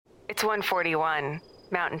It's 1:41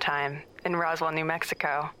 Mountain Time in Roswell, New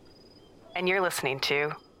Mexico. And you're listening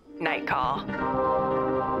to Night Call.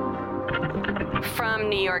 From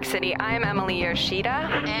New York City, I'm Emily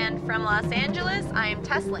Yoshida. And from Los Angeles, I'm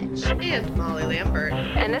Tess Lynch. And Molly Lambert.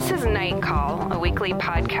 And this is Night Call, a weekly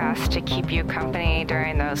podcast to keep you company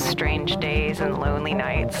during those strange days and lonely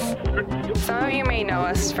nights. Some of you may know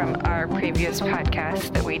us from our previous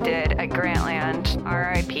podcast that we did at Grantland,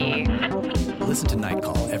 RIP. Listen to Night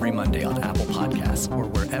Call every Monday on Apple Podcasts or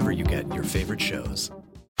wherever you get your favorite shows.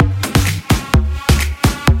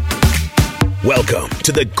 Welcome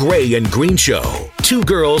to the Gray and Green Show. Two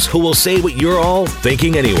girls who will say what you're all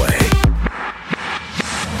thinking anyway.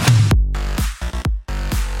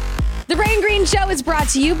 The Gray and Green Show is brought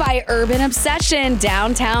to you by Urban Obsession,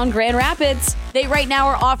 downtown Grand Rapids. They right now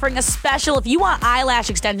are offering a special. If you want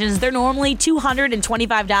eyelash extensions, they're normally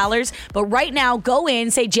 $225. But right now, go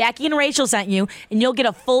in, say Jackie and Rachael sent you, and you'll get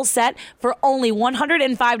a full set for only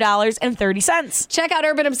 $105.30. Check out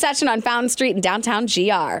Urban Obsession on Fountain Street in downtown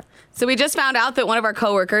GR. So we just found out that one of our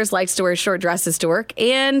coworkers likes to wear short dresses to work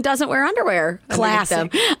and doesn't wear underwear. Classic.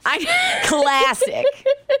 Classic.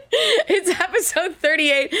 It's episode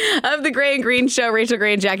 38 of the Gray and Green Show. Rachael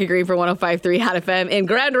Gray and Jackie Green for 105.3 Hot FM in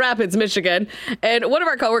Grand Rapids, Michigan. And one of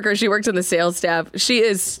our coworkers, she works in the sales staff. She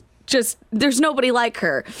is just, there's nobody like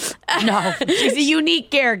her. No, she's a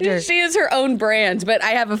unique character. She is her own brand, but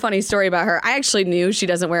I have a funny story about her. I actually knew she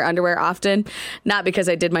doesn't wear underwear often, not because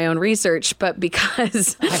I did my own research, but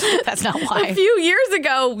because that's not why. A few years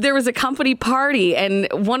ago, there was a company party, and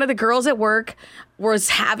one of the girls at work was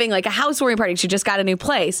having like a housewarming party. She just got a new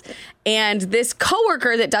place. And this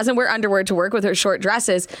coworker that doesn't wear underwear to work with her short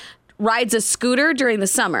dresses rides a scooter during the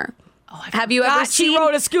summer. Oh, have you ever seen? She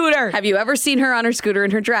rode a scooter. Have you ever seen her on her scooter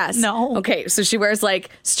in her dress? No. Okay, so she wears like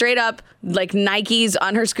straight up like Nikes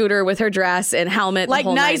on her scooter with her dress and helmet. Like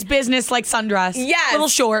nice night. Business, like sundress. Yes. A little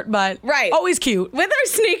short, but right. Always cute. With her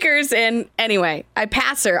sneakers. And anyway, I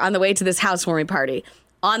pass her on the way to this housewarming party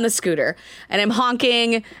on the scooter, and I'm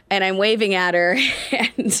honking and I'm waving at her,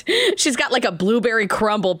 and she's got like a blueberry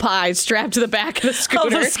crumble pie strapped to the back of the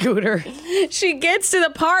scooter. Oh, the scooter. She gets to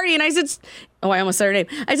the party, and I said, oh, I almost said her name.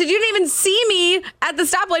 I said, you didn't even see me at the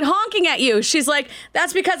stoplight honking at you. She's like,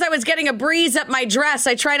 that's because I was getting a breeze up my dress.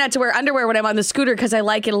 I try not to wear underwear when I'm on the scooter because I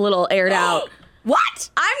like it a little aired out. What?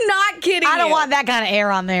 I'm not kidding I don't you. want that kind of air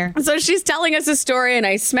on there. So she's telling us a story, and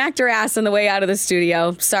I smacked her ass on the way out of the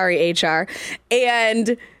studio. Sorry, HR.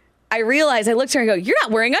 And I realized, I looked at her and go, you're not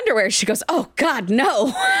wearing underwear. She goes, oh, God,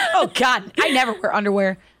 no. Oh, God. I never wear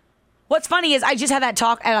underwear. What's funny is I just had that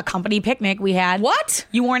talk at a company picnic we had. What?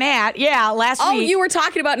 You weren't at. Yeah, last week. Oh, you were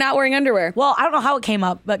talking about not wearing underwear. Well, I don't know how it came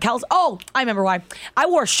up, but I remember why. I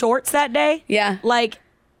wore shorts that day. Yeah. Like,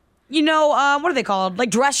 what are they called? Like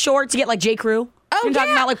dress shorts. You get like J. Crew. Oh, I'm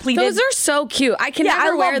talking about like pleated. Those are so cute. I can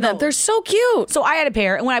never wear them. Those. They're so cute. So I had a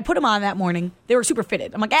pair, and when I put them on that morning, they were super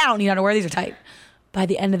fitted. I'm like, I don't need underwear. These are tight. By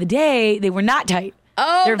the end of the day, they were not tight.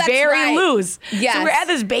 Oh, they're that's very right. loose. Yes. So we're at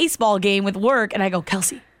this baseball game with work, and I go,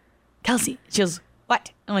 Kelsey. She goes,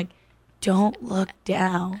 what? I'm like, don't look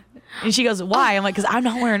down. And she goes, why? I'm like, because I'm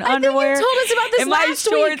not wearing underwear. I think you told us about this and last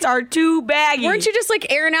my shorts week. are too baggy. Weren't you just like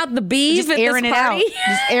airing out the bees just at airing this it party? out?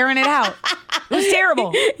 Just airing it out. It was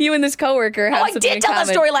terrible. You and this coworker have I something in did tell that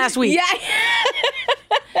common. story last week. Yeah.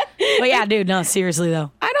 But yeah, dude, no, seriously though.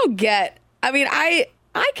 I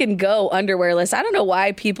can go underwearless. I don't know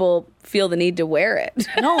why people feel the need to wear it.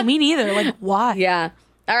 No, me neither. Like, why? Yeah.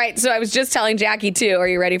 All right, so I was just telling Jackie, too, are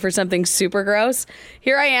you ready for something super gross?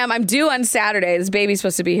 Here I am. I'm due on Saturday. This baby's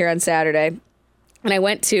supposed to be here on Saturday. And I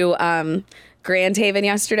went to Grand Haven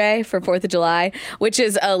yesterday for 4th of July, which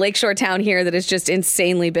is a lakeshore town here that is just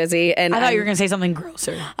insanely busy. And I thought you were going to say something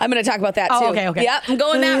grosser. I'm going to talk about that, too. Oh, okay. Yep, I'm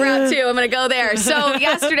going that route, too. I'm going to go there. So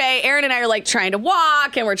yesterday, Aaron and I are like trying to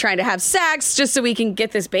walk, and we're trying to have sex just so we can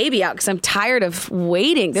get this baby out because I'm tired of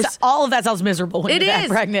waiting. All of that sounds miserable when It you're that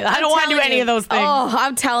is. pregnant. I don't want to do any of those things. Oh,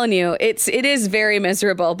 I'm telling you, it is very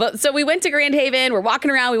miserable. But so we went to Grand Haven. We're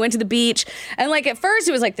walking around. We went to the beach, and like at first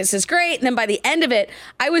it was like, this is great, and then by the end of it,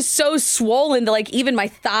 I was so swollen that like even my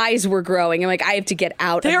thighs were growing. I'm like, I have to get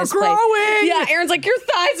out of this place. They're growing. Yeah, Aaron's like, your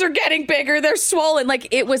thighs are getting bigger. They're swollen. Like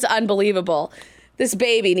it was unbelievable. This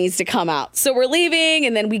baby needs to come out. So we're leaving,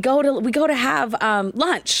 and then we go to have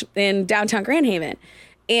lunch in downtown Grand Haven,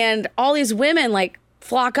 and all these women like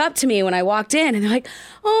flock up to me when I walked in, and they're like,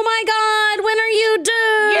 oh my God, when are you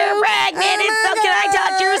due? You're pregnant, and so can I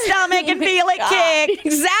touch your stomach and feel it kick?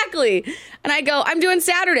 Exactly. And I go, I'm doing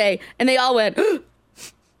Saturday. And they all went,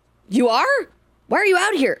 you are? why are you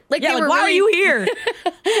out here? Like, Yeah, like, why are you here?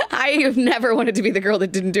 I have never wanted to be the girl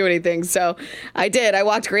that didn't do anything. So I did. I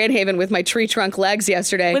walked Grand Haven with my tree trunk legs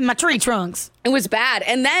yesterday. With my tree trunks. It was bad.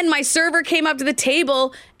 And then my server came up to the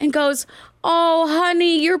table and goes, oh,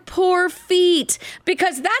 honey, your poor feet.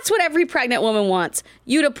 Because that's what every pregnant woman wants.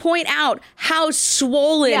 You to point out how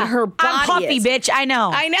swollen her body I'm puffy, is. bitch. I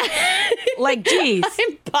know. I know. Like, geez.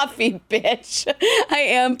 I'm puffy, bitch. I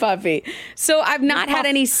am puffy. So I've not had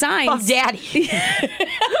any signs. Puff daddy.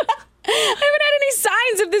 I haven't had any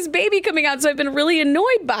signs of this baby coming out, so I've been really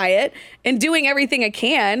annoyed by it and doing everything I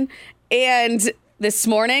can. And this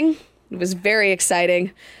morning, it was very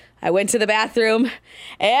exciting. I went to the bathroom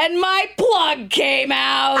and my plug came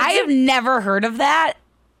out. I have never heard of that.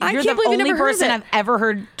 I You're can't the believe you only never heard of person it. I've ever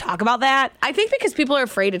heard talk about that. I think because people are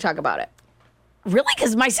afraid to talk about it. Really?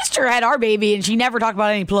 Because my sister had our baby and she never talked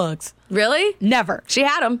about any plugs. Really? Never. She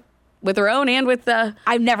had them with her own and with the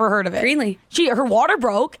I've never heard of it. Greenlee. Her water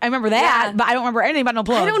broke. I remember that, Yeah. but I don't remember anything about no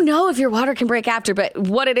plug. I don't know if your water can break after, but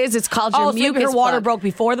what it is, it's called your Oh, so maybe mucus her water plug. broke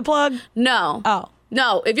before the plug? No. Oh.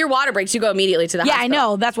 No, if your water breaks, you go immediately to the Yeah, hospital. I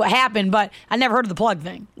know. That's what happened, but I never heard of the plug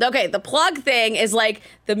thing. Okay, the plug thing is like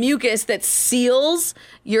the mucus that seals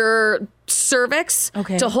your cervix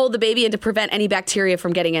to hold the baby and to prevent any bacteria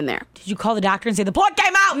from getting in there. Did you call the doctor and say the plug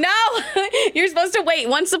came out? No, you're supposed to wait.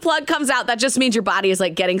 Once the plug comes out, that just means your body is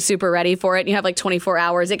like getting super ready for it. And you have like 24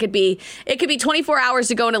 hours. It could be 24 hours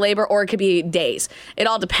to go into labor, or it could be days. It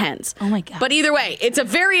all depends. Oh my God. But either way, it's a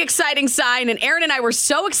very exciting sign. And Aaron and I were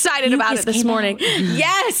so excited about Mucus it this came morning. out.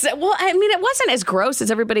 Yes. Well, I mean, it wasn't as gross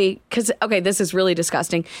as everybody, because, okay, this is really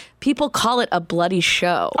disgusting. People call it a bloody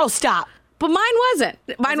show. Oh, stop. But mine wasn't.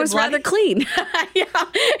 Mine was rather clean. Yeah,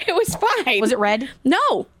 it was fine. Was it red?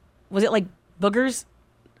 No. Was it like boogers?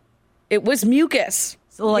 It was mucus.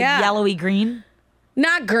 So like Yeah. yellowy green?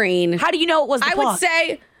 Not green. How do you know it was the I plug? would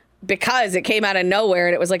say because it came out of nowhere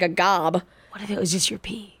and it was like a gob. What if it was just your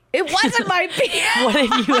pee? It wasn't my pee.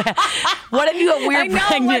 What if you had I weird know it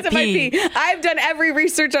pregnant wasn't my pee? pee. I've done every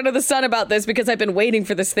research under the sun about this because I've been waiting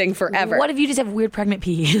for this thing forever. What if you just have weird pregnant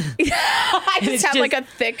pee? I It's just have like a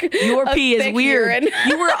just- thick. Your a pee is thick weird. urine.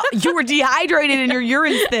 You were dehydrated and your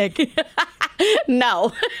urine's thick.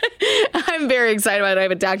 No, I'm very excited about it. I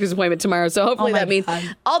have a doctor's appointment tomorrow, so hopefully Oh my that means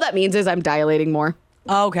God. all that means is I'm dilating more.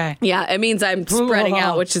 Okay. Yeah, it means I'm spreading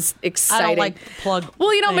out, which is exciting. I don't like the plug.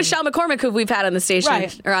 Well, you know, thing. Michelle McCormick, who we've had on the station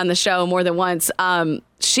Right. or on the show more than once,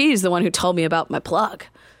 she's the one who told me about my plug.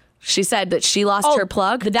 She said that she lost her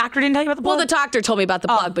plug. The doctor didn't tell you about the plug? Well, the doctor told me about the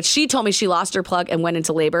plug, but she told me she lost her plug and went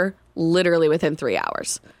into labor literally within 3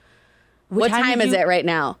 hours. What time is it right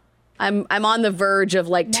now? I'm on the verge of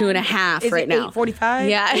like 2.5 Is right it now. 8:45?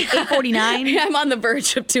 Yeah. 8:49? I'm on the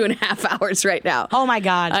verge of 2.5 hours right now. Oh my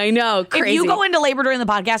God. I know. Crazy. If you go into labor during the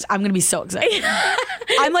podcast, I'm going to be so excited.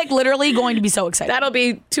 I'm like literally going to be so excited. That'll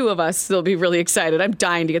be two of us. They'll be really excited. I'm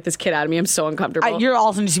dying to get this kid out of me. I'm so uncomfortable. You're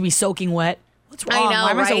also just to be soaking wet. What's wrong? I know,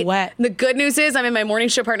 Why am I right? so wet? The good news is I'm in my morning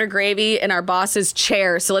show partner Gravy in our boss's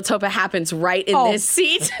chair, so let's hope it happens right in this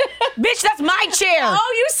seat. Bitch, that's my chair.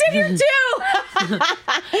 Oh, you sit here too.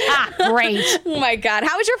 Great. Oh my God.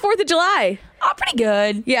 How was your 4th of July? Oh, pretty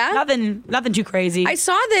good. Yeah? Nothing too crazy. I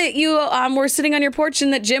saw that you were sitting on your porch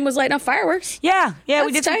and that Jim was lighting off fireworks. yeah, we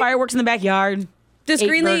That's did some tight. fireworks in the backyard. Did Ate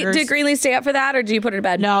Greenlee burgers. stay up for that, or do you put her to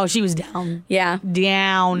bed? No, she was down. Yeah.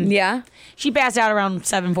 Down. Yeah. She passed out around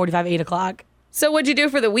 7:45, 8 o'clock. So what'd you do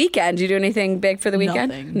for the weekend? Did you do anything big for the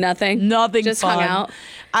weekend? Nothing. Just fun. hung out.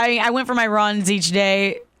 I went for my runs each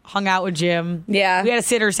day, hung out with Jim. Yeah. We had a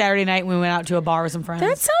sitter Saturday night when we went out to a bar with some friends.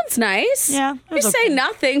 That sounds nice. Yeah, it We was say okay.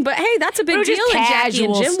 nothing, but hey, that's a big It was deal just in Jackie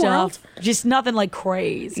and casual Jim world. stuff. Just nothing like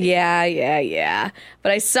crazy. Yeah.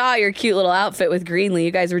 But I saw your cute little outfit with Greenlee.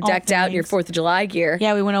 You guys were decked out in your thanks. 4th of July gear.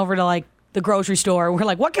 Yeah, we went over to like the grocery store. We're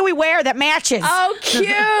like, what can we wear that matches? Oh,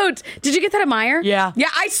 cute. Did you get that at Meijer? Yeah. Yeah,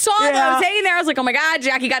 I saw that. I was hanging there. I was like, oh my God,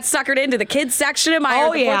 Jackie got suckered into the kids section of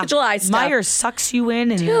Meijer, the 4th of July stuff. Meijer sucks you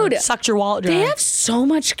in and Dude, sucks your wallet dry. They have so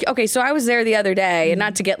much. Okay, so I was there the other day, and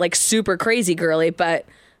not to get like super crazy girly, but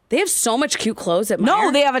they have so much cute clothes at Meijer.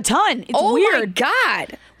 No, they have a ton. It's oh weird. my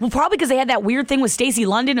God. Well, probably because they had that weird thing with Stacey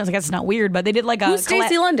London. I was like, that's not weird, but they did like a Who's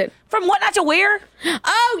Stacey London? From What Not to Wear.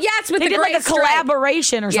 Oh, yes, with They the did like gray a stripe.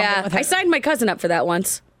 collaboration or something Yeah, with her. I signed my cousin up for that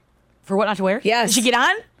once. For What Not to Wear? Yes. Did she get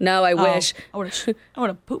on? No, I wish. I would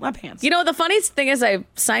have pooped my pants. You know, the funniest thing is I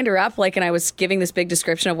signed her up, like, and I was giving this big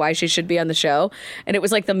description of why she should be on the show, and it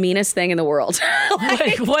was like the meanest thing in the world.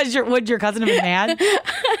 Would your cousin have been mad?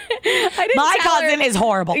 My cousin is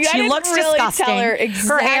horrible. She looks really disgusting. tell her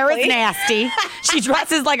Her hair is nasty. She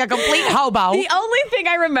dresses like a complete hobo. The only thing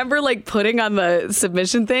I remember like putting on the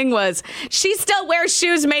submission thing was she still wears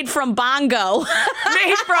shoes made from bongo.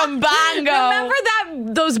 Made from bongo.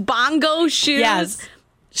 Remember those bongo shoes? Yes.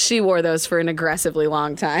 She wore those for an aggressively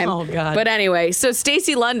long time. Oh, God. But anyway, so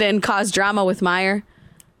Stacey London caused drama with Meyer.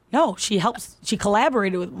 No, she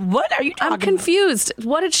collaborated with. What are you talking I'm confused.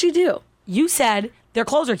 What did she do? about? You said their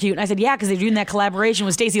clothes are cute. And I said, yeah, because they're doing that collaboration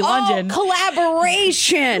with Stacey London. Oh,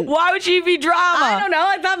 collaboration. Why would she be drama? I don't know.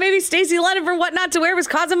 I thought maybe Stacey London for What Not to Wear was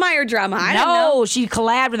causing Meyer drama. I don't know. No, she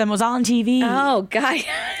collabed with them. It was on TV. Oh, God.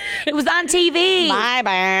 It was on TV. My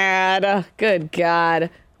bad. Good God.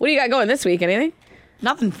 What do you got going this week? Anything?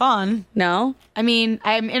 Nothing fun. No? I mean,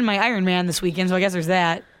 I'm in my Iron Man this weekend, so I guess there's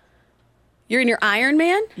that. You're in your Iron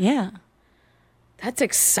Man? Yeah. That's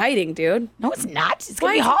exciting, dude. No, it's not. It's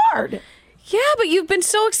going to be Why? hard. Yeah, but you've been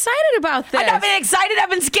so excited about this. I've not been excited. I've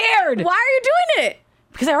been scared. Why are you doing it?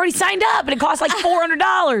 Because I already signed up, and it costs like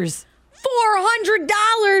 $400.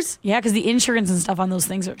 $400. Yeah, because the insurance and stuff on those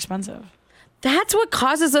things are expensive. That's what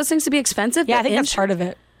causes those things to be expensive? Yeah, The I think that's part of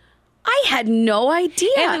it. I had no idea.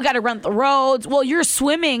 And we've got to rent the roads. Well, you're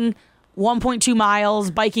swimming 1.2 miles,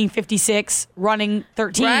 biking 56, running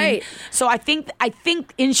 13. Right. So I think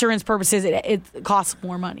insurance purposes, it costs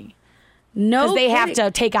more money. No, Because they have kidding.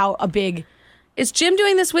 to take out a big... Is Jim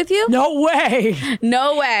doing this with you? No way.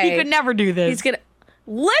 No way. He could never do this. He's gonna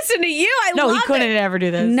listen to you. I No, love he couldn't it. ever do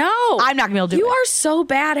this. No, I'm not going to be able to do You it. are so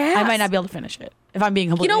badass. I might not be able to finish it, if I'm being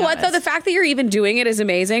completely You know what, honest. though? The fact that you're even doing it is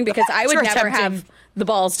amazing because I would Sure, never tempting. have the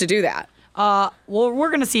balls to do that. Well, we're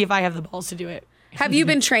going to see if I have the balls to do it. Have you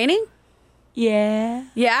been training? Yeah.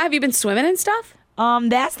 Yeah. Have you been swimming and stuff?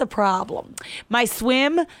 That's the problem. My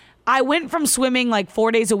swim, I went from swimming like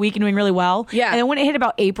 4 days a week and doing really well. Yeah. And then when it hit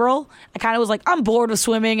about April, I kind of was like, I'm bored with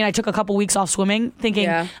swimming. And I took a couple weeks off swimming, thinking,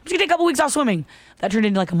 Yeah. I'm just going to take a couple weeks off swimming. That turned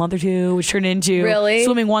into like a month or two, which turned into Really?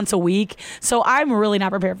 swimming once a week. So I'm really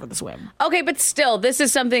not prepared for the swim. Okay, but still, this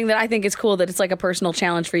is something that I think is cool that it's like a personal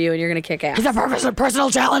challenge for you and you're going to kick ass. It's a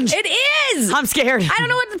personal challenge. It is. I'm scared. I don't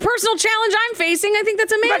know what the personal challenge I'm facing. I think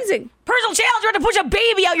that's amazing. Personal challenge, you're to push a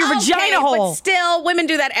baby out your Okay, vagina hole. But still, women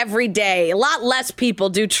do that every day. A lot less people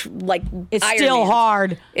do It's Ironmans. still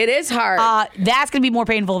hard. It is hard. That's going to be more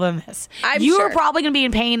painful than this. I'm You're sure. probably going to be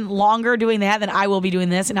in pain longer doing that than I will be doing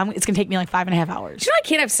this, and it's going to take me like 5.5 hours. Do you know I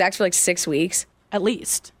can't have sex for like 6 weeks? At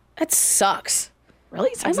least. That sucks.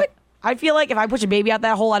 Really? I feel like if I push a baby out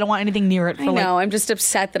that hole, I don't want anything near it. For I know. I'm just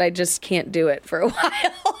upset that I just can't do it for a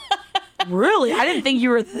while. Really? I didn't think you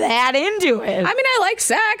were that into it. I mean, I like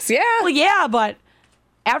sex, yeah. well, yeah, but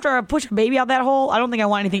after I push a baby out that hole, I don't think I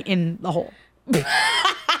want anything in the hole.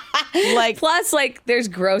 Plus, there's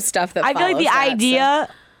gross stuff that I feel like the follows that, idea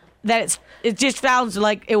that it just sounds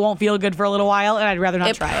like it won't feel good for a little while, and I'd rather not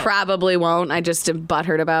It try it. probably won't. I just am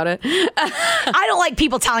butthurt about it. I don't like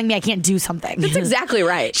people telling me I can't do something. That's exactly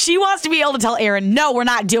right. She wants to be able to tell Aaron, no, we're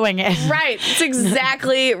not doing it. Right. It's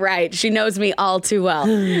exactly right. She knows me all too well.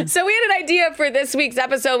 So we had an idea for this week's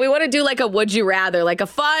episode. We want to do like a would you rather, like a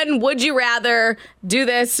fun would you rather do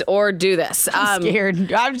this or do this. I'm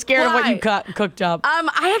scared. I'm scared of what you why? cooked up.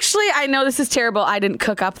 I know this is terrible. I didn't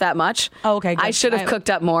cook up that much. Oh, okay, good. I should have cooked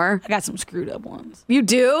up more. I got some screwed up ones. You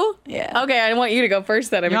do? Yeah. Okay, I want you to go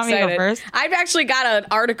first then. I'm You want me excited. to go first? I've actually got an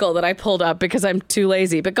article that I pulled up because I'm too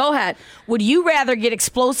lazy, but go ahead. Would you rather get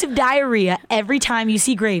explosive diarrhea every time you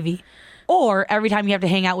see gravy or every time you have to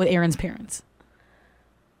hang out with Aaron's parents?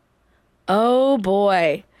 Oh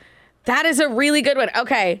boy. That is a really good one.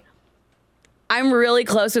 Okay. I'm really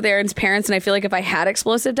close with Aaron's parents, and I feel like if I had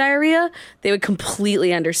explosive diarrhea, they would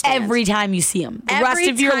completely understand. Every time you see him. The Every rest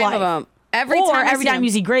of your time life. of 'em. Every or time I every see time him. you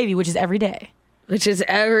see gravy, which is every day. Which is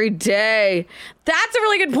every day. That's a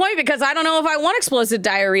really good point because I don't know if I want explosive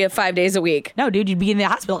diarrhea 5 days a week. No, dude, you'd be in the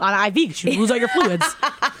hospital on IV because you lose all your fluids.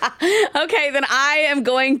 Okay, then I am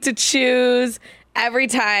going to choose every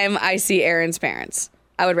time I see Aaron's parents.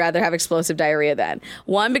 I would rather have explosive diarrhea then.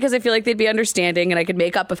 One, because I feel like they'd be understanding and I could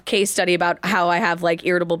make up a case study about how I have like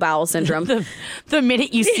irritable bowel syndrome. The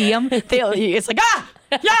minute you see them, it's like,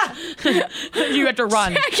 yeah, you have to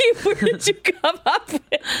run. Jackie, where did you come up with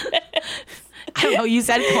it? I don't know. You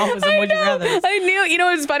said come up with some would you rather. I knew. You know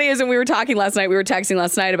what's funny is when we were talking last night, we were texting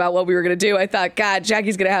last night about what we were going to do. I thought, God,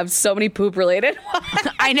 Jackie's going to have so many poop related.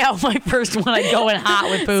 I know. My first one, I go in hot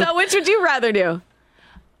with poop. So which would you rather do?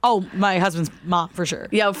 Oh, my husband's mom, for sure.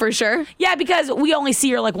 Yeah, for sure. Yeah, because we only see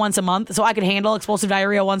her like once a month, so I could handle explosive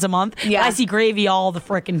diarrhea once a month. Yeah. But I see gravy all the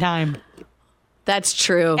frickin' time. That's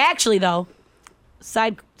true. Actually, though,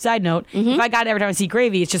 Side note, if I got it every time I see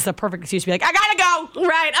Gravy, it's just the perfect excuse to be like, I gotta go.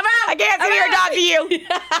 Right, I'm out. I can't sit here and talk to you.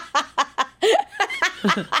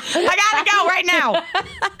 I gotta go right now.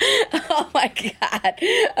 Oh my God.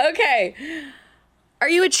 Okay. Are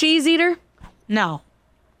you a cheese eater? No.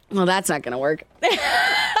 Well, that's not going to work.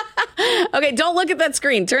 Okay, don't look at that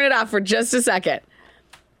screen. Turn it off for just a second.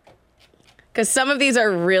 Because some of these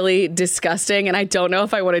are really disgusting, and I don't know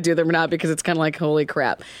if I want to do them or not because it's kind of like, holy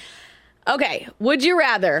crap. Okay, would you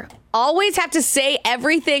rather always have to say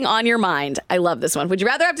everything on your mind? I love this one. Would you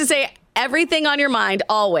rather have to say everything on your mind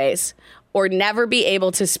always or never be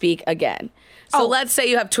able to speak again? So let's say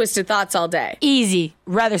you have twisted thoughts all day. Easy.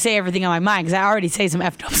 Rather say everything on my mind because I already say some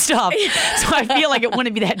effed up stuff. So I feel like it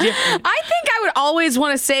wouldn't be that different. I think I would always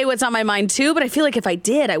want to say what's on my mind too, but I feel like if I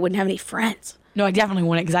did, I wouldn't have any friends. No, I definitely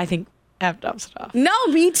wouldn't because I think effed up stuff. No,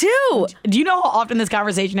 me too. Do you know how often this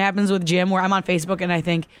conversation happens with Jim where I'm on Facebook and I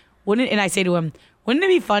think, and I say to him, wouldn't it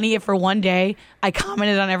be funny if for one day I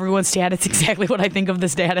commented on everyone's status exactly what I think of the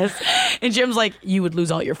status? And Jim's like, you would lose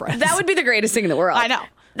all your friends. That would be the greatest thing in the world. I know.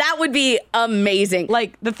 That would be amazing.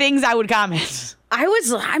 Like the things I would comment.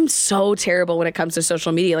 I'm so terrible when it comes to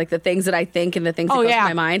social media, like the things that I think and the things that go through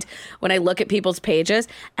my mind when I look at people's pages,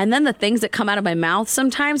 and then the things that come out of my mouth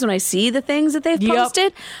sometimes when I see the things that they've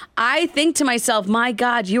posted, I think to myself, my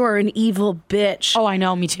God, you are an evil bitch. Oh, I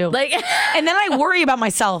know, me too. Like, and then I worry about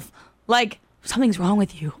myself. Like, something's wrong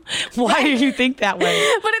with you. Why do you think that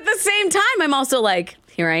way? But at the same time, I'm also like,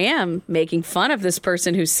 here I am making fun of this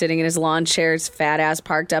person who's sitting in his lawn chair, his fat ass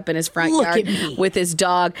parked up in his front yard with his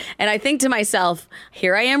dog. And I think to myself,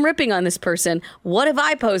 here I am ripping on this person. What have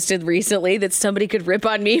I posted recently that somebody could rip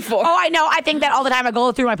on me for? Oh, I know. I think that all the time. I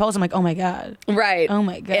go through my posts. I'm like, oh my God. Right. Oh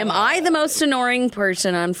my God. Am I the most annoying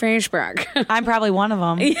person on Facebook? I'm probably one of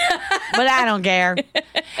them. But I don't care.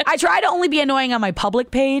 I try to only be annoying on my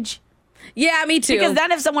public page. Yeah, me too. Because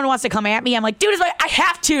then if someone wants to come at me, I'm like, dude, it's like, I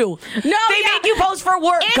have to. No, they make you post for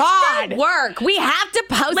work. It's God. for work. We have to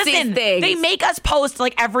post these things. They make us post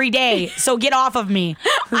like every day. So get off of me.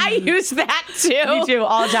 I use that too. Me too,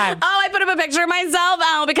 all the time. Oh, I put up a picture of myself.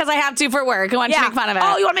 Oh, because I have to for work. I want you to make fun of it.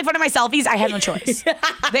 Oh, you want to make fun of my selfies? I have no choice.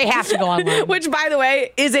 They have to go online. Which, by the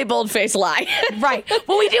way, is a bold-faced lie. Right.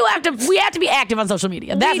 Well, we have to be active on social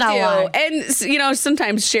media. That's not a lie. And, you know,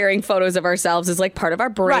 sometimes sharing photos of ourselves is like part of our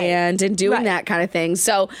brand and doing that kind of thing.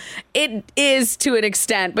 So it is to an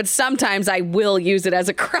extent, but sometimes I will use it as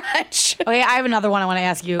a crutch. Okay, I have another one I want to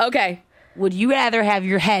ask you. Okay. Would you rather have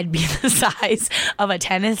your head be the size of a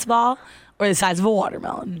tennis ball or the size of a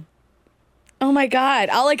watermelon? Oh my God.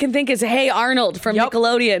 All I can think is, hey, Arnold from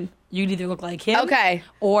Nickelodeon. You could either look like him. Okay.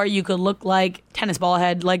 Or you could look like tennis ball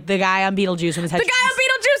head, like the guy on Beetlejuice when his head The guy on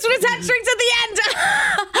Beetlejuice with his head strings at the end.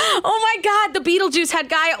 Oh my God. The Beetlejuice head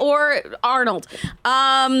guy or Arnold.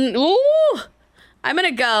 I'm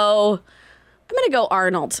gonna go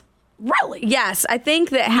Arnold. Really? Yes, I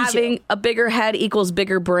think that having a bigger head equals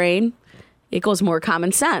bigger brain equals more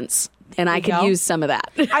common sense, and I could use some of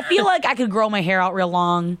that. I feel like I could grow my hair out real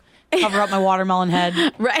long, cover up my watermelon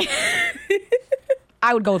head. Right.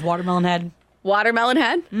 I would go with watermelon head. Watermelon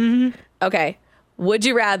head? Mm-hmm. Okay. Would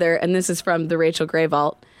you rather, and this is from the Rachael Gray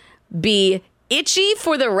Vault, be itchy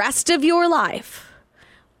for the rest of your life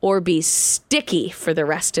or be sticky for the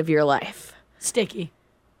rest of your life? Sticky.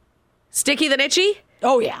 Sticky than itchy?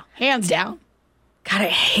 Oh, yeah. Hands down. God, I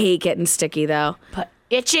hate getting sticky, though. But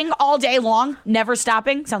itching all day long, never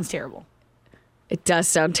stopping, sounds terrible. It does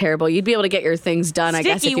sound terrible. You'd be able to get your things done, I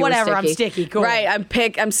guess, if you whatever, were sticky. I'm sticky. Cool.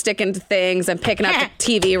 Right, I'm sticking to things. I'm picking up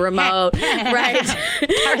the TV remote. Right.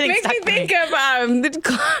 Makes me think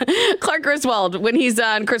of Clark Griswold when he's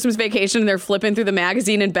on Christmas vacation and they're flipping through the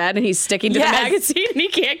magazine in bed and he's sticking to the magazine and he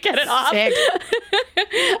can't get it off.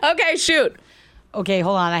 Okay, shoot. Okay,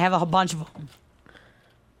 hold on. I have a bunch of them.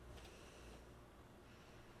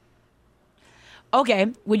 Okay,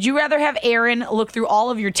 would you rather have Aaron look through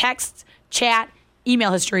all of your texts, chat,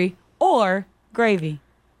 email history, or Gravy?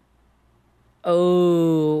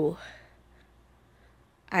 Oh.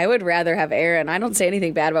 I would rather have Aaron. I don't say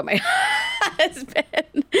anything bad about my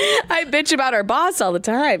husband. I bitch about our boss all the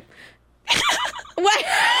time. What?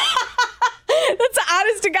 That's the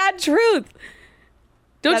honest to God truth.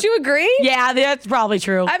 Don't you agree? Yeah, that's probably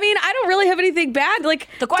true. I mean, I don't really have anything bad. Like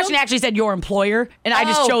the question actually said your employer, and I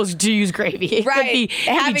just chose to use Gravy. It right. Could be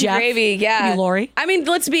having Jeff, Gravy, yeah. Could be Lori. I mean,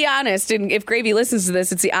 let's be honest. And if Gravy listens to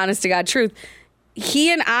this, it's the honest to God truth.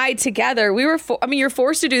 He and I together, you're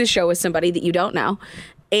forced to do the show with somebody that you don't know.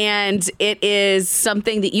 And it is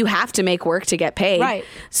something that you have to make work to get paid. Right.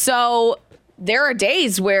 So there are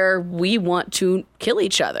days where we want to kill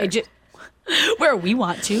each other. Where we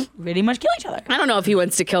want to pretty much kill each other. I don't know if he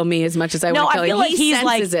wants to kill me as much as I want to kill I feel him. like he's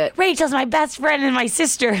senses like, it. Rachel's my best friend and my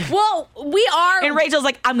sister. Well, we are. And Rachel's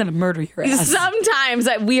like, I'm going to murder your ass. Sometimes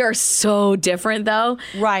we are so different, though,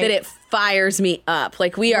 right, that it fires me up.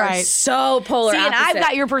 Like, we are so polar opposite. And I've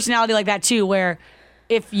got your personality like that, too, where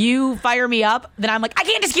if you fire me up, then I'm like, I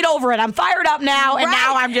can't just get over it. I'm fired up now, and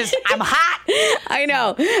now I'm hot. I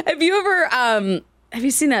know. Have you ever... have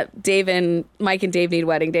you seen that Mike and Dave Need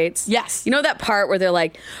Wedding Dates? Yes. You know that part where they're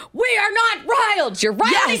like, we are not riled. You're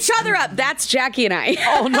riling each other up. That's Jackie and I.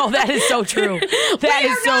 Oh, no, that is so true. That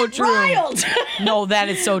is so true. Riled. No, that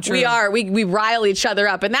is so true. We are. We rile each other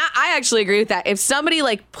up. And that I actually agree with that. If somebody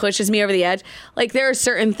like pushes me over the edge, like there are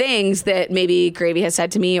certain things that maybe Gravy has said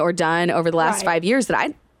to me or done over the last 5 years that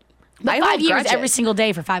I 5 years every single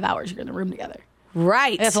day for 5 hours, you're in the room together.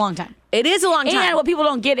 Right. That's a long time. It is a long time. And what people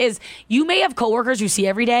don't get is you may have coworkers you see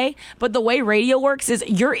every day, but the way radio works is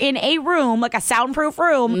you're in a room, like a soundproof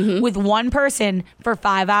room, with one person for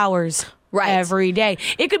 5 hours. Right. Every day.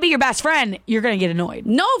 It could be your best friend. You're going to get annoyed.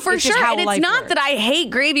 No, for sure. And it's not that I hate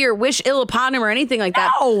Gravy or wish ill upon him or anything like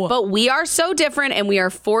that. No. But we are so different and we are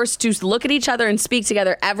forced to look at each other and speak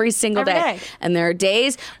together every single day. And there are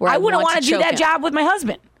days where I wouldn't want to do that job with my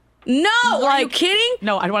husband. No, are you kidding?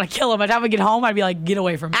 No, I'd want to kill him. By the time I get home, I'd be like, get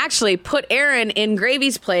away from me. Actually, put Aaron in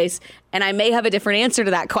Gravy's place, and I may have a different answer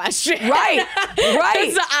to that question. Right, right.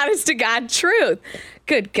 That's the honest to God truth.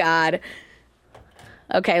 Good God.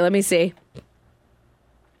 Okay, let me see.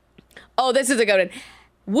 Oh, this is a good one.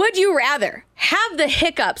 Would you rather have the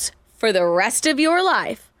hiccups for the rest of your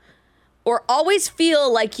life or always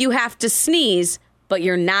feel like you have to sneeze but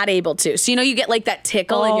you're not able to? So, you get like that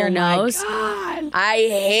tickle in your nose. God. I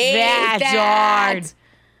hate that. That's hard.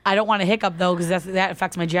 I don't want a hiccup, though, because that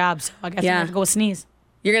affects my job. So I guess I'm going to have to go with sneeze.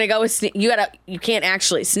 You're going to go with sneeze. You can't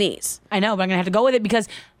actually sneeze. I know, but I'm going to have to go with it because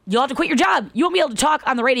you'll have to quit your job. You won't be able to talk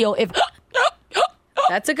on the radio if...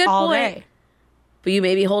 That's a good all point. Day. But you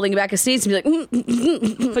may be holding back a sneeze and be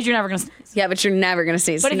like... But you're never going to sneeze. Yeah, but you're never going to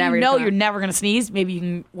sneeze. But if you know you're never going to sneeze, maybe you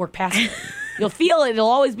can work past it. You'll feel it. It'll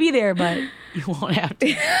always be there, but you won't have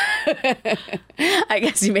to. I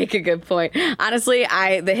guess you make a good point. Honestly,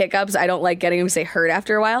 the hiccups, I don't like getting them because they hurt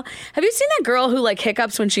after a while. Have you seen that girl who like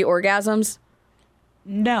hiccups when she orgasms?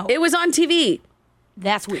 No. It was on TV.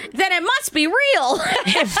 That's weird. Then it must be real.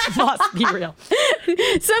 It must be real.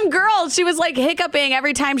 Some girl, she was like hiccuping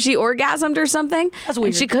every time she orgasmed or something. That's weird.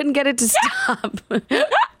 And she couldn't get it to stop.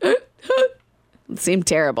 It seemed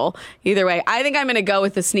terrible. Either way, I think I'm going to go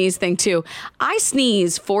with the sneeze thing too. I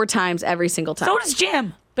sneeze 4 times every single time. So does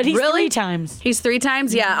Jim. But he's really? 3 times. He's 3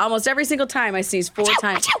 times? Yeah, almost every single time I sneeze 4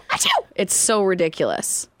 times. It's so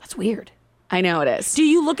ridiculous. That's weird. I know it is. Do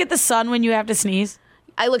you look at the sun when you have to sneeze?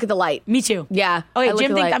 I look at the light. Me too. Yeah. Okay,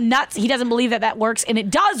 Jim thinks I'm nuts. He doesn't believe that works, and it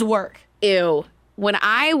does work. Ew. When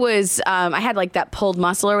I was, I had like that pulled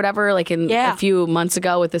muscle or whatever, like a few months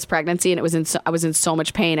ago with this pregnancy, and I was in so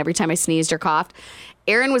much pain every time I sneezed or coughed.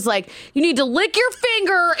 Aaron was like, you need to lick your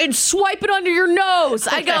finger and swipe it under your nose.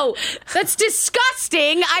 I go, that's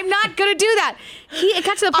disgusting. I'm not going to do that. It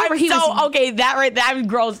got to the point where he was... Okay, I'm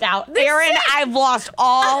grossed out. Aaron, I've lost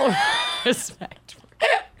all respect.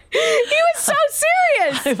 He was so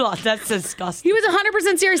serious. That's disgusting. He was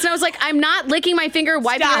 100% serious. And I was like, I'm not licking my finger,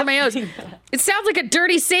 wiping it over my nose. It sounds like a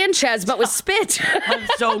dirty Sanchez, but with spit. I'm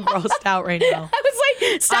so grossed out right now. I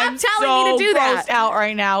was like, stop telling me to do that. I'm so grossed out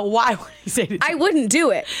right now. Why would he say to do that? I wouldn't do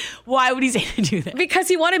it. Why would he say to do that? Because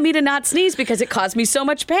he wanted me to not sneeze because it caused me so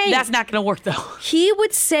much pain. That's not going to work, though. He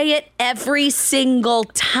would say it every single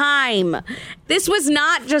time. This was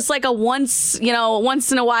not just like a once in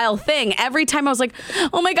a while thing. Every time I was like,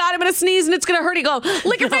 oh my God, I'm going to sneeze and it's going to hurt. He'd go,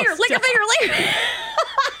 lick your finger, lick your finger, lick your finger.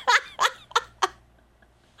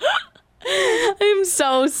 I'm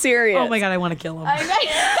so serious. Oh my God, I want to kill him.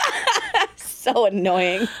 So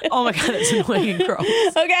annoying. Oh my God, that's annoying and gross.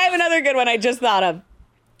 Okay, I have another good one I just thought of.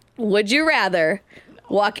 Would you rather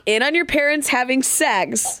walk in on your parents having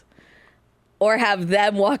sex or have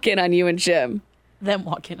them walk in on you and Jim? Them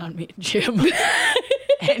walk in on me and Jim.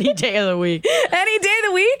 Any day of the week. Any day of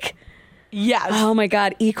the week? Yes. Oh my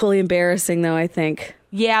God, equally embarrassing though, I think.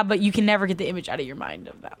 Yeah, but you can never get the image out of your mind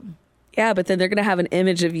of them. Yeah, but then they're going to have an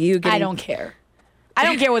image of you getting... I don't care. I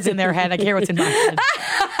don't care what's in their head. I care what's in my head.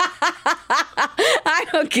 I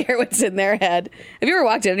don't care what's in their head. Have you ever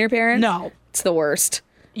walked in on your parents? No. It's the worst.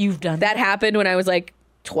 You've done that. That happened when I was like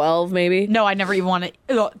 12, maybe. No, I never even want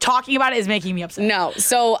to... Talking about it is making me upset. No.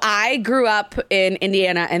 So I grew up in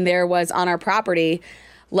Indiana, and there was on our property,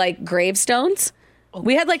 like, gravestones.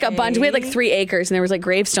 We had like a bunch. We had like 3 acres, and there was like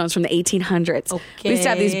gravestones from the 1800s. We used to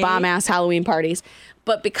have these bomb-ass Halloween parties.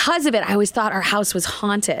 But because of it, I always thought our house was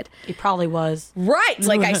haunted. It probably was. Right.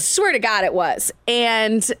 Like, I swear to God it was.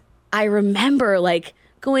 And I remember, like,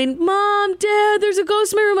 going, Mom, Dad, there's a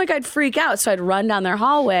ghost in my room. Like, I'd freak out. So I'd run down their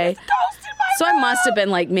hallway. There's a ghost in my room. I must have been,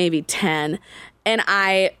 like, maybe 10. And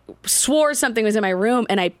I swore something was in my room,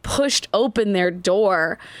 and I pushed open their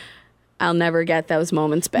door. I'll never get those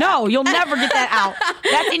moments back. No, you'll never get that out.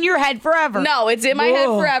 That's in your head forever. No, it's in my head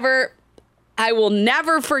forever. I will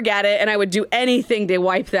never forget it, and I would do anything to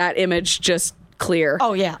wipe that image just clear.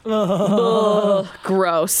 Oh, yeah. Ugh,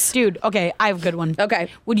 gross. Dude, okay, I have a good one. Okay.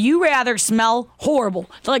 Would you rather smell horrible,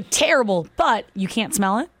 like terrible, but you can't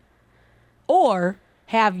smell it? Or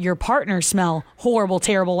have your partner smell horrible,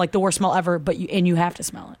 terrible, like the worst smell ever, but you have to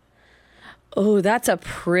smell it? Oh, that's a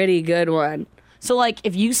pretty good one. So, like,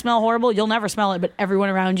 if you smell horrible, you'll never smell it, but everyone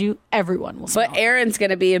around you, everyone will smell it. But Aaron's going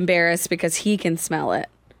to be embarrassed because he can smell it.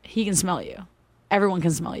 He can smell you. Everyone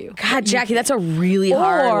can smell you. God, Jackie, that's a really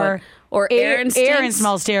hard one. Or Aaron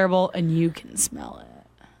smells terrible, and you can smell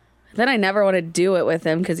it. Then I never want to do it with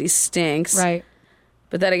him because he stinks. Right.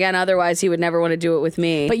 But then again, otherwise he would never want to do it with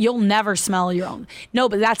me. But you'll never smell your own. No,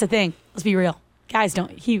 but that's the thing. Let's be real. Guys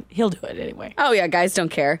don't. He'll do it anyway. Oh, yeah, guys don't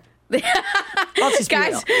care. Let's just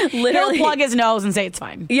guys, be real. literally He'll plug his nose and say it's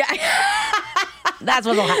fine. Yeah. That's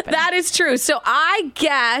what'll happen. That is true. So I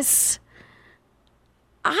guess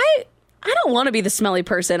I don't want to be the smelly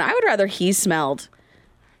person. I would rather he smelled.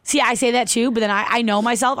 See, I say that too, but then I know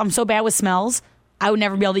myself. I'm so bad with smells. I would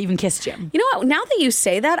never be able to even kiss Jim. You know what? Now that you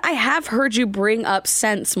say that, I have heard you bring up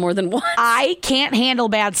scents more than once. I can't handle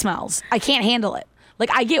bad smells. I can't handle it.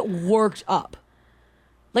 Like, I get worked up.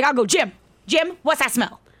 Like, I'll go, Jim, what's that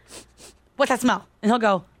smell? What's that smell? And he'll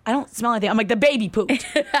go, I don't smell anything. I'm like, the baby pooped.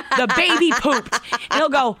 The baby pooped. And he'll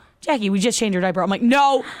go, Jackie, we just changed your diaper. I'm like,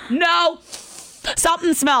 no.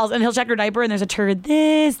 Something smells. And he'll check her diaper and there's a turd.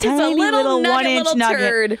 This tiny little 1-inch nugget.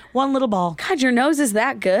 Turd. One little ball. God, your nose is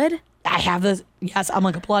that good? I have this. Yes, I'm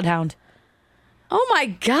like a bloodhound. Oh my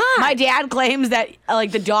God. My dad claims that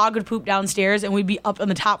like the dog would poop downstairs and we'd be up on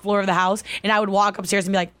the top floor of the house and I would walk upstairs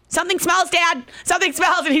and be like, something smells, Dad. Something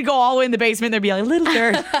smells. And he'd go all the way in the basement. There'd be a little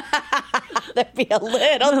turd. There'd be a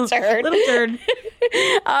little turd. Little turd.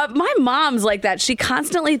 My mom's like that. She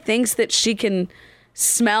constantly thinks that she can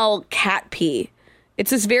smell cat pee. It's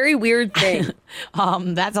this very weird thing.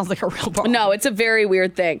 That sounds like a real problem. No, it's a very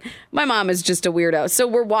weird thing. My mom is just a weirdo. So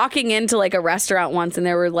we're walking into like a restaurant once and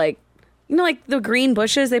there were like, you know, like the green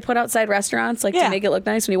bushes they put outside restaurants, like to make it look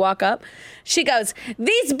nice when you walk up. She goes,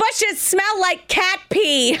 these bushes smell like cat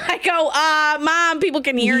pee. I go, Mom, people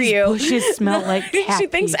can hear These you. bushes smell like cat She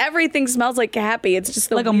thinks pee. everything smells like cat pee. It's just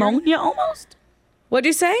the Like weird... ammonia almost? What'd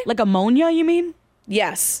you say? Like ammonia, you mean?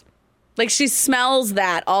 Yes. Like she smells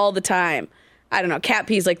that all the time. I don't know. Cat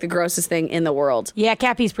pee is like the grossest thing in the world. Yeah,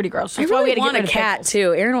 cat pee's pretty gross. I That's why we really had to want get a rid of cat pickles.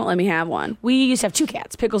 too. Aaron won't let me have one. We used to have 2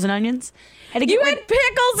 cats, Pickles and Onions. Had to get You rid- had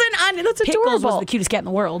pickles and onions. That's Pickles adorable. was the cutest cat in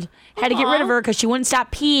the world. Had to get rid of her because she wouldn't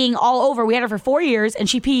stop peeing all over. We had her for 4 years, and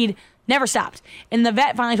she peed, never stopped. And the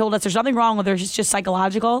vet finally told us there's nothing wrong with her. It's just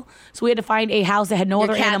psychological. So we had to find a house that had no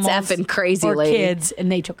Your other cat's animals effing crazy, or lady. kids, and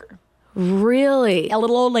they took her. Really? A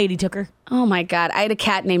little old lady took her. Oh my God. I had a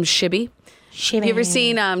cat named Shibby. Have you ever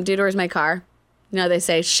seen Dude, Where's My Car? You know, they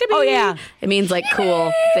say Shibby. Oh, yeah. It means like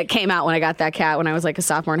cool. That came out when I got that cat when I was like a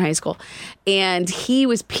sophomore in high school. And he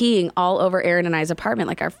was peeing all over Aaron and I's apartment,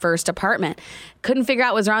 like our first apartment. Couldn't figure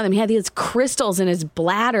out what was wrong with him. He had these crystals in his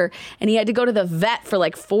bladder and he had to go to the vet for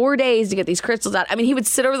like 4 days to get these crystals out. I mean, he would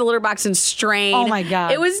sit over the litter box and strain. Oh, my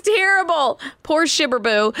God. It was terrible. Poor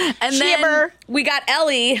Shibberboo. And then Shibber. we got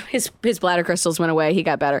Ellie. His bladder crystals went away. He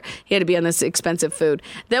got better. He had to be on this expensive food.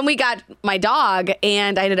 Then we got my dog,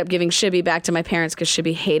 and I ended up giving Shibby back to my parents because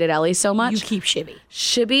Shibby hated Ellie so much. You keep Shibby.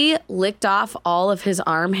 Shibby licked off all of his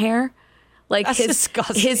arm hair. Like That's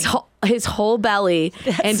disgusting. his whole belly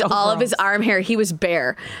and so all of his gross. arm hair. He was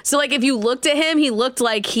bare. So like if you looked at him, he looked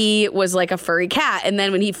like he was like a furry cat. And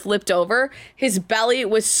then when he flipped over, his belly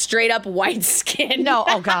was straight up white skin. No,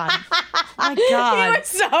 oh God. My He God. was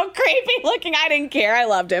so creepy looking. I didn't care. I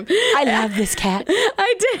loved him. I love this cat.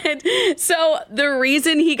 I did. So the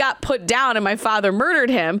reason he got put down and my father murdered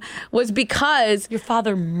him was because Your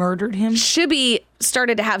father murdered him? Shibby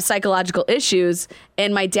started to have psychological issues,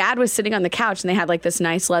 and my dad was sitting on the couch and they had like this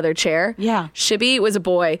nice leather chair. Yeah. Shibby was a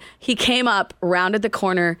boy. He came up, rounded the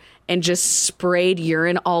corner, and just sprayed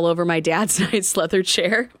urine all over my dad's nice leather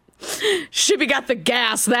chair. Shibby got the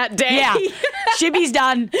gas that day. Yeah. Shibby's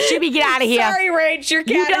done. Shibby, get out of here. Sorry, Rach, your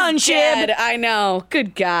cat done, is dead. I know.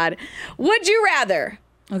 Good God. Would you rather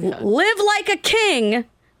live like a king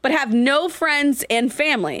but have no friends and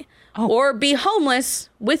family. Or be homeless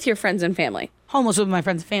with your friends and family. Homeless with my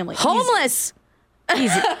friends and family. Homeless!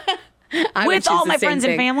 Easy. With all my friends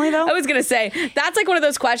and family, though? I was going to say, that's like one of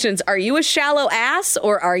those questions. Are you a shallow ass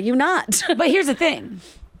or are you not? But here's the thing.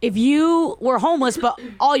 If you were homeless, but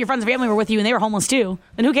all your friends and family were with you and they were homeless too,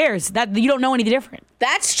 then who cares? That you don't know any different.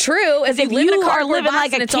 That's true. If you live in a are cardboard living box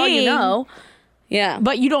like and a it's all you king, know. Yeah.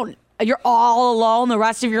 But you're all alone the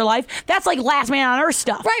rest of your life. That's like last man on earth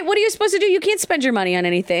stuff. Right. What are you supposed to do? You can't spend your money on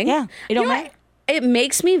anything. Yeah. It don't You know matter. what? It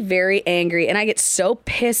makes me very angry, and I get so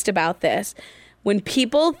pissed about this. When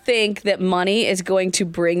people think that money is going to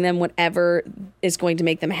bring them whatever is going to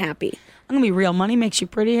make them happy. I'm going to be real. Money makes you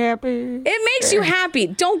pretty happy. It makes you happy.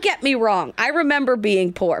 Don't get me wrong. I remember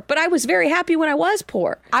being poor, but I was very happy when I was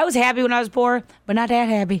poor. I was happy when I was poor, but not that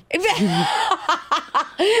happy.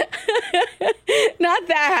 Not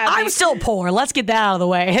that happy. I'm still poor. Let's get that out of the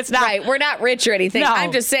way. It's not Right. We're not rich or anything. No.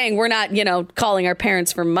 I'm just saying we're not, calling our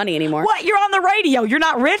parents for money anymore. What? You're on the radio. You're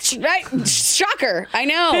not rich? Right? Shocker. I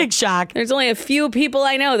know. Big shock. There's only a few people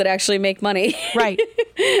I know that actually make money. Right.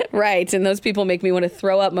 Right. And those people make me want to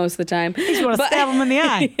throw up most of the time. You want to stab them in the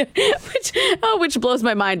eye. which blows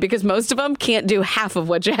my mind because most of them can't do half of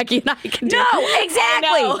what Jackie and I can do. No,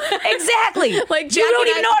 exactly. Exactly. Like you Jackie don't and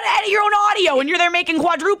even I- know how to edit your own audio and you're there making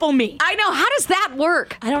quadruple me. I know. How does that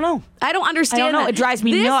work? I don't know. I don't understand. I don't know. that. It drives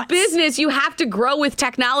me this nuts. Business, you have to grow with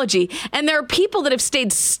technology. And there are people that have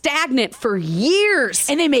stayed stagnant for years.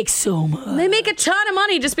 And they make so much. They make a ton of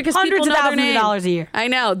money just because Hundreds people know of their thousands of name. dollars a year. I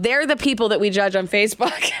know. They're the people that we judge on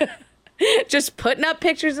Facebook. Just putting up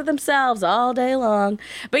pictures of themselves all day long.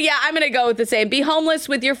 But yeah, I'm going to go with the same. Be homeless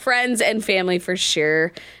with your friends and family for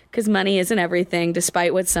sure. Because money isn't everything,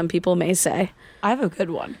 despite what some people may say. I have a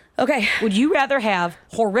good one. Okay. Would you rather have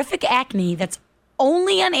horrific acne that's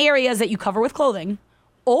only on areas that you cover with clothing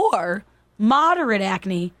or moderate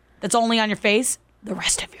acne that's only on your face the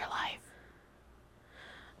rest of your life?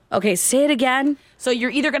 Okay, say it again. So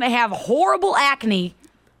you're either going to have horrible acne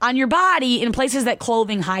on your body in places that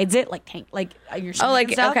clothing hides it, like your shins like,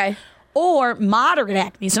 and stuff, okay. or moderate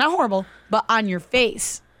acne, so not horrible, but on your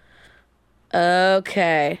face.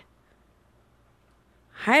 Okay.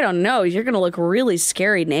 I don't know. You're going to look really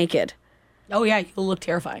scary naked. Oh yeah, you'll look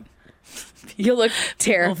terrifying. You'll look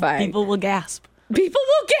terrifying. People will gasp. People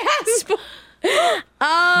will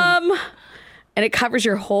gasp. And it covers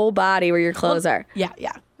your whole body where your clothes are. Yeah,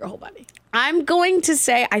 your whole body. I'm going to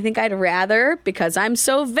say I think I'd rather, because I'm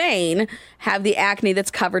so vain, have the acne that's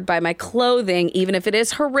covered by my clothing, even if it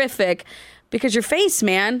is horrific, because your face,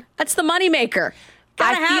 man, that's the moneymaker.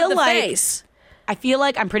 Gotta have the face. I feel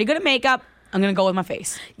like I'm pretty good at makeup. I'm going to go with my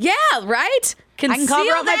face. Yeah, right? I can cover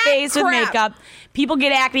up my face with makeup. People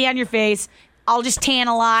get acne on your face. I'll just tan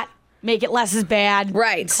a lot, make it less as bad.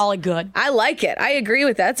 Right. Call it good. I like it. I agree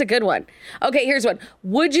with that. That's a good one. Okay, here's one.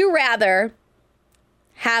 Would you rather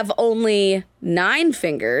have only 9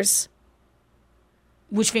 fingers?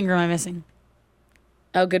 Which finger am I missing?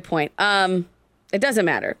 Oh, good point. It doesn't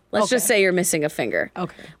matter. Let's just say you're missing a finger.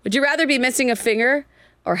 Okay. Would you rather be missing a finger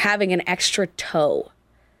or having an extra toe?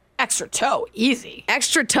 Extra toe. Easy.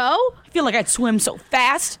 Extra toe? I feel like I'd swim so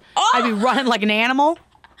fast. I'd be running like an animal.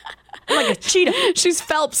 I'm like a cheetah. She's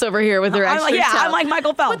Phelps over here with her extra toe. I'm like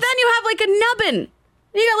Michael Phelps. But then you have like a nubbin.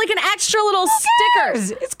 You got like an extra little sticker.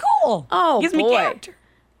 It's cool. Oh, Gives boy. me character.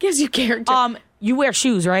 Gives you character. You wear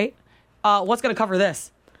shoes, right? What's gonna cover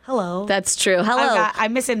this? Hello. That's true. Hello.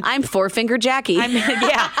 I'm missing. I'm 4-Finger Jackie.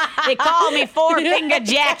 Yeah. They call me 4-Finger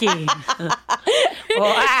Jackie. Here,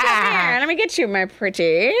 let me get you, my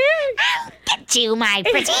pretty. Get you, my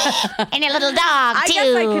pretty, and your little dog, I too.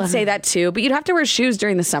 guess I could say that too, but you'd have to wear shoes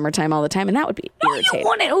during the summertime all the time, and that would be You irritating.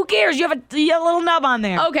 want it? Who cares? You have a little nub on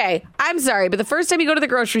there. Okay, I'm sorry, but the first time you go to the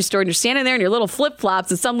grocery store and you're standing there in your little flip-flops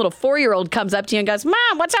and some little 4-year-old comes up to you and goes, Mom,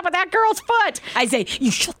 what's up with that girl's foot? I say,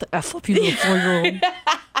 you shut the F up, you little 4-year-old.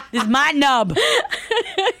 This is my nub.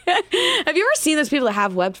 Have you ever seen those people that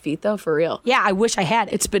have webbed feet, though, for real? Yeah, I wish I had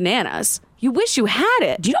it. It's bananas. You wish you had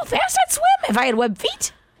it. Do you know how fast I'd swim if I had webbed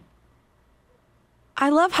feet? I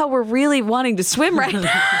love how we're really wanting to swim right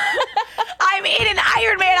now. I'm in an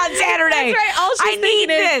Ironman on Saturday. That's right. All she's I need thinking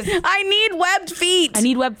this. is, I need webbed feet. I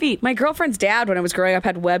need webbed feet. My girlfriend's dad, when I was growing up,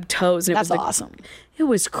 had webbed toes. And That's it was like, awesome. It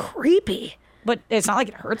was creepy. But it's not like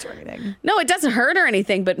it hurts or anything. No, it doesn't hurt or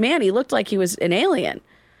anything, but man, he looked like he was an alien.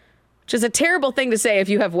 Which is a terrible thing to say if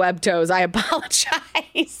you have webbed toes. I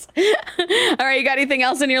apologize. All right, you got anything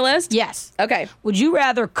else on your list? Yes. Okay. Would you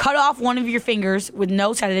rather cut off one of your fingers with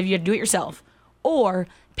no sedative, you had to do it yourself, or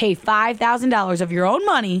pay $5,000 of your own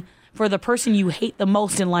money for the person you hate the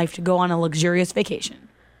most in life to go on a luxurious vacation?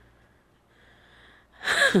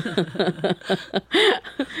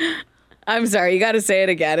 I'm sorry, you got to say it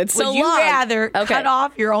again. It's so long. Would you rather cut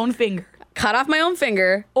off your own finger? Cut off my own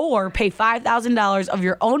finger. Or pay $5,000 of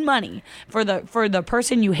your own money for the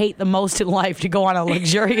person you hate the most in life to go on a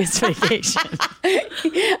luxurious vacation.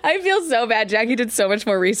 I feel so bad. Jackie did so much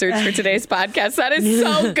more research for today's podcast. That is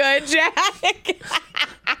so good, Jack.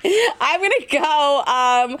 I'm going to go.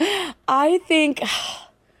 I think,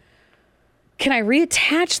 can I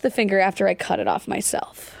reattach the finger after I cut it off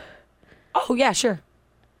myself? Oh, yeah, sure.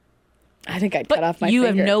 I think I'd cut off my finger. You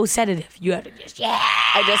have no sedative. You have to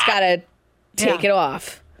I just got to take it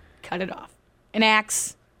off. Cut it off. An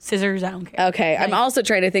axe, scissors, I don't care. Okay, I'm also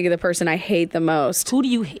trying to think of the person I hate the most. Who do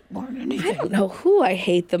you hate more than anything? I don't know who I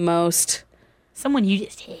hate the most. Someone you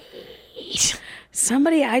just hate.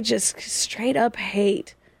 Somebody I just straight up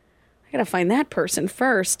hate. I gotta find that person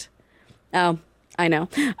first. Oh, I know.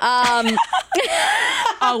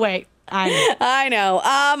 Oh, wait. I know.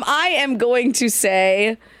 I am going to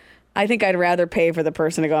say, I think I'd rather pay for the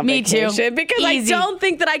person to go on vacation. Too. Because Easy. I don't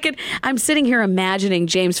think that I could. I'm sitting here imagining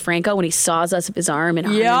James Franco when he saws us of his arm in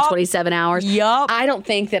 127 hours. Yup. I don't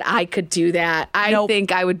think that I could do that. I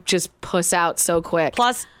think I would just puss out so quick.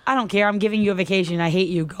 Plus, I don't care. I'm giving you a vacation. I hate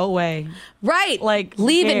you. Go away. Right. Like,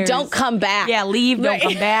 leave who and cares? don't come back. Yeah, leave, don't Right.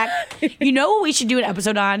 come back. You know what we should do an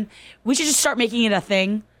episode on? We should just start making it a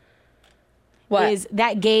thing. What? Is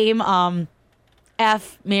that game,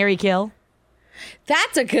 F, Marry, Kill?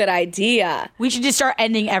 That's a good idea. We should just start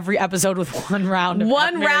ending every episode with one round of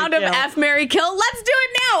One F, Marry, round of Kill. F, Marry, Kill. Let's do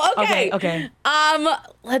it now. Okay. Okay.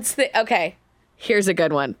 Let's think. Okay. Here's a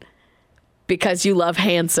good one. Because you love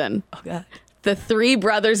Hanson. Oh, God. The three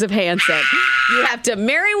brothers of Hanson. You have to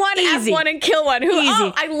marry one, Easy. F one, and kill one. Easy.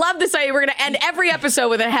 Oh, I love this idea. We're going to end every episode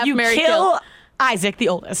with a F, You Marry, kill Isaac, the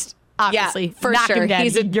oldest. Obviously. Yeah, for Knock sure. him dead.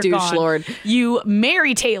 He's a You're douche gone. lord. You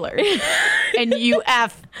marry Taylor. And you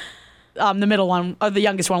F the middle one, or the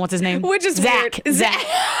youngest one. What's his name? Which is Zach. weird. Zach.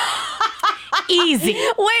 Easy.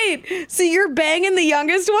 Wait, so you're banging the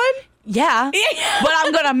youngest one? Yeah. But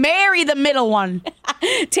I'm going to marry the middle one.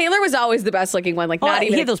 Taylor was always the best looking one. Like, not He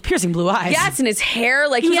even. had those piercing blue eyes. Yes, and his hair,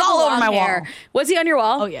 like He was had all over long my hair. wall. Was he on your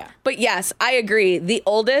wall? Oh, yeah. But yes, I agree. The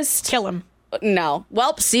oldest. Kill him. No.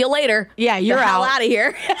 Well, see you later. Yeah, you're the hell out. out of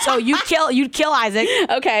here. So you'd kill Isaac.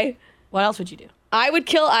 Okay. What else would you do? I would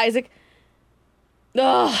kill Isaac.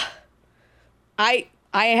 Ugh.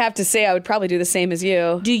 I have to say I would probably do the same as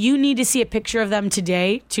you. Do you need to see a picture of them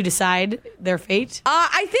today to decide their fate?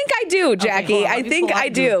 I think I do, Jackie. hold on. I Let me think pull up I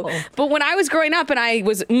do. Google. But when I was growing up and I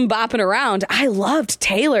was bopping around, I loved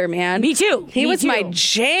Taylor, man. Me too. He Me was too. my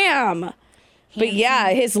jam. But yeah,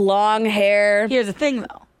 his long hair. Here's the thing,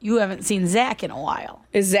 though. You haven't seen Zach in a while.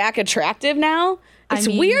 Is Zach attractive now? It's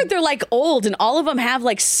weird. They're like old and all of them have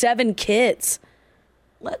like 7 kids.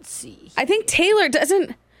 Let's see. I think Taylor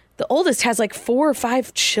doesn't. The oldest has like 4 or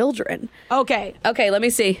 5 children. Okay. Okay, let me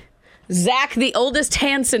see. Zach, the oldest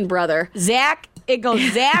Hanson brother. Zach, it goes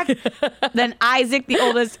Zach, then Isaac, the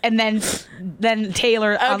oldest, and then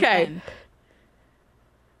Taylor. Okay.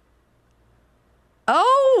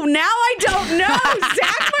 Oh, now I don't know.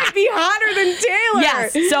 Zach might be hotter than Taylor.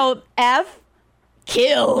 Yes. So F,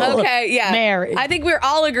 kill. Okay, yeah. Marry. I think we're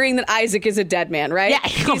all agreeing that Isaac is a dead man, right? Yeah.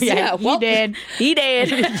 Oh, yeah. He did. He did.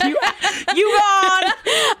 You gone.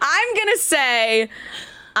 I'm going to say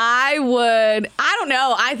I don't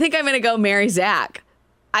know. I think I'm going to go marry Zach.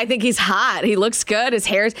 I think he's hot. He looks good. His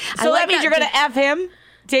hair's. So that means you're going to F him,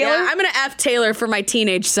 Taylor? Yeah, I'm going to F Taylor for my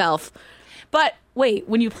teenage self. But wait,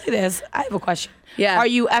 when you play this, I have a question. Yeah. Are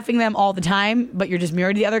you effing them all the time, but you're just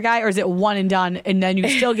married to the other guy, or is it one and done, and then you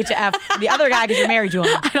still get to F the other guy because you're married to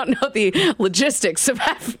him? I don't know the logistics of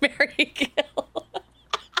F, marry, kill.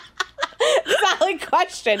 Solid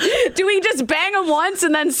question. Do we just bang them once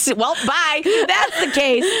and then, well, bye? If that's the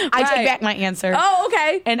case, I take Right. back my answer. Oh,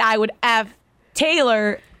 okay. And I would F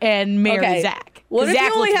Taylor and marry Zach. What if Zach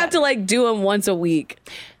you only looks have to better. like do them once a week?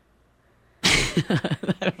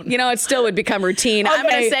 You know, it still would become routine. I'm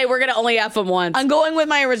going Okay. to say we're going to only F them once. I'm going with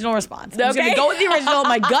my original response. I'm just going Okay. to go with the original.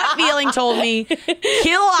 My gut feeling told me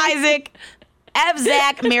kill Isaac, F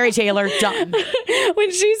Zach, marry Taylor, done. When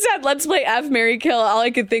she said, let's play F, marry, kill, all I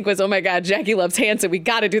could think was, oh my God, Jackie loves Hanson. We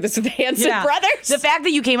got to do this with the Hanson brothers. The fact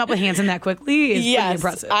that you came up with Hanson that quickly is pretty Yes,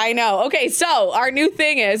 impressive. I know. Okay, so our new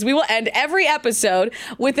thing is we will end every episode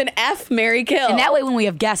with an F, marry, kill. and that way when we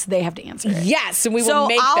have guests, they have to answer it. Yes, and we So will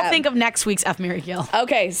make I'll them. think of next week's F, marry, kill.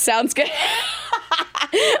 Okay, sounds good.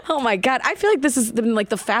 Oh my God, I feel like this has been like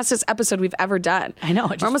the fastest episode we've ever done. I know,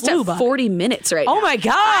 it just We're almost flew at by. 40 minutes right now. Oh my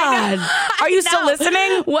God. Are you you still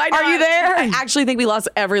listening? Why not? Are you there? I actually think we lost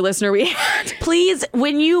every listener we had. Please,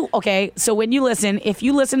 when you listen, if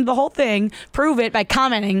you listen to the whole thing, prove it by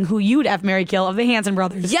commenting who you'd F, marry, kill of the Hanson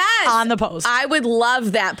brothers. Yes. On the post. I would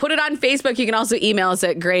love that. Put it on Facebook. You can also email us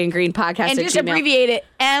at grayandgreenpodcast and just abbreviate it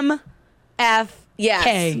MFK.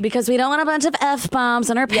 Yes, because we don't want a bunch of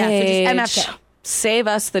F-bombs on our page. Yeah, so just MFK. Save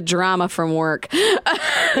us the drama from work.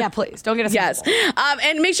 Yeah, please. Don't get us. Yes.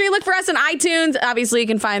 And make sure you look for us on iTunes. Obviously, you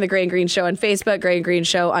can find The Gray and Green Show on Facebook, Gray and Green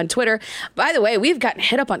Show on Twitter. By the way, we've gotten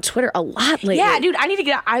hit up on Twitter a lot lately. Yeah, dude, I need to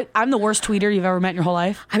get I'm the worst tweeter you've ever met in your whole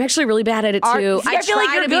life. I'm actually really bad at it, too. I feel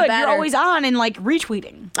like you're good. Better. You're always on and, like,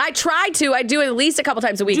 retweeting. I try to. I do it at least a couple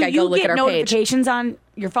times a week. Do I go look at our you page. get notifications on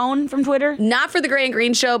your phone from Twitter? Not for The Gray and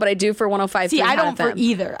Green Show, but I do for 105.3 See, I don't FM. for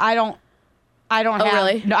either. I don't Oh, have,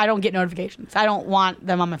 really? No, I don't get notifications. I don't want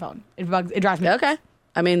them on my phone. It drives me. Okay.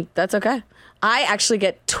 I mean, that's okay. I actually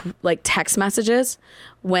get text messages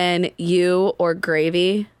when you or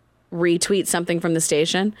Gravy retweet something from the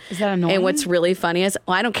station. Is that annoying? And what's really funny is,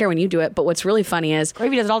 I don't care when you do it, but what's really funny is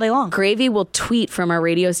Gravy does it all day long. Gravy will tweet from our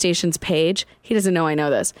radio station's page. He doesn't know I know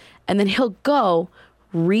this. And then he'll go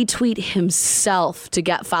retweet himself to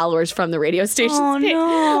get followers from the radio station's page. Oh,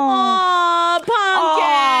 no.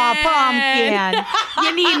 Aw, pumpkin. Pumpkin.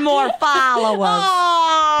 You need more followers.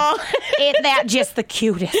 Oh. Ain't that just the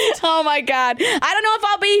cutest? Oh my God. I don't know if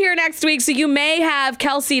I'll be here next week, so you may have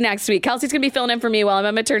Kelsey next week. Kelsey's going to be filling in for me while I'm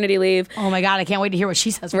on maternity leave. Oh my God, I can't wait to hear what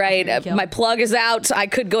she says. Right. My plug is out. I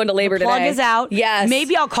could go into labor today. Plug is out. Yes.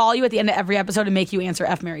 Maybe I'll call you at the end of every episode and make you answer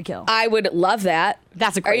F, marry, kill. I would love that.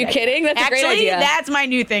 That's a great idea. Are you kidding? That's Actually, a great idea. That's my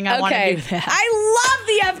new thing. I want to do that. I love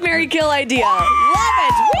the F, marry, kill idea. Love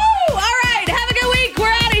it. Woo! All right. Have a good week. We're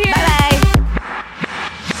out of here. Bye-bye.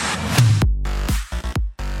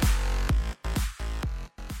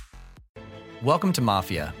 Welcome to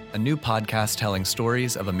Mafia, a new podcast telling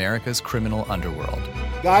stories of America's criminal underworld.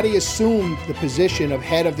 Gotti assumed the position of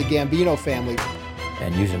head of the Gambino family.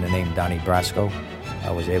 And using the name Donnie Brasco,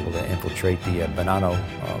 I was able to infiltrate the Bonanno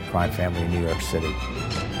crime family in New York City.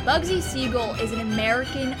 Bugsy Siegel is an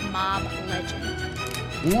American mob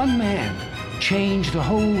legend. One man changed the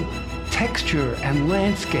whole texture and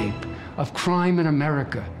landscape of crime in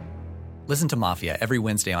America. Listen to Mafia every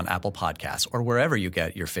Wednesday on Apple Podcasts or wherever you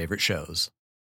get your favorite shows.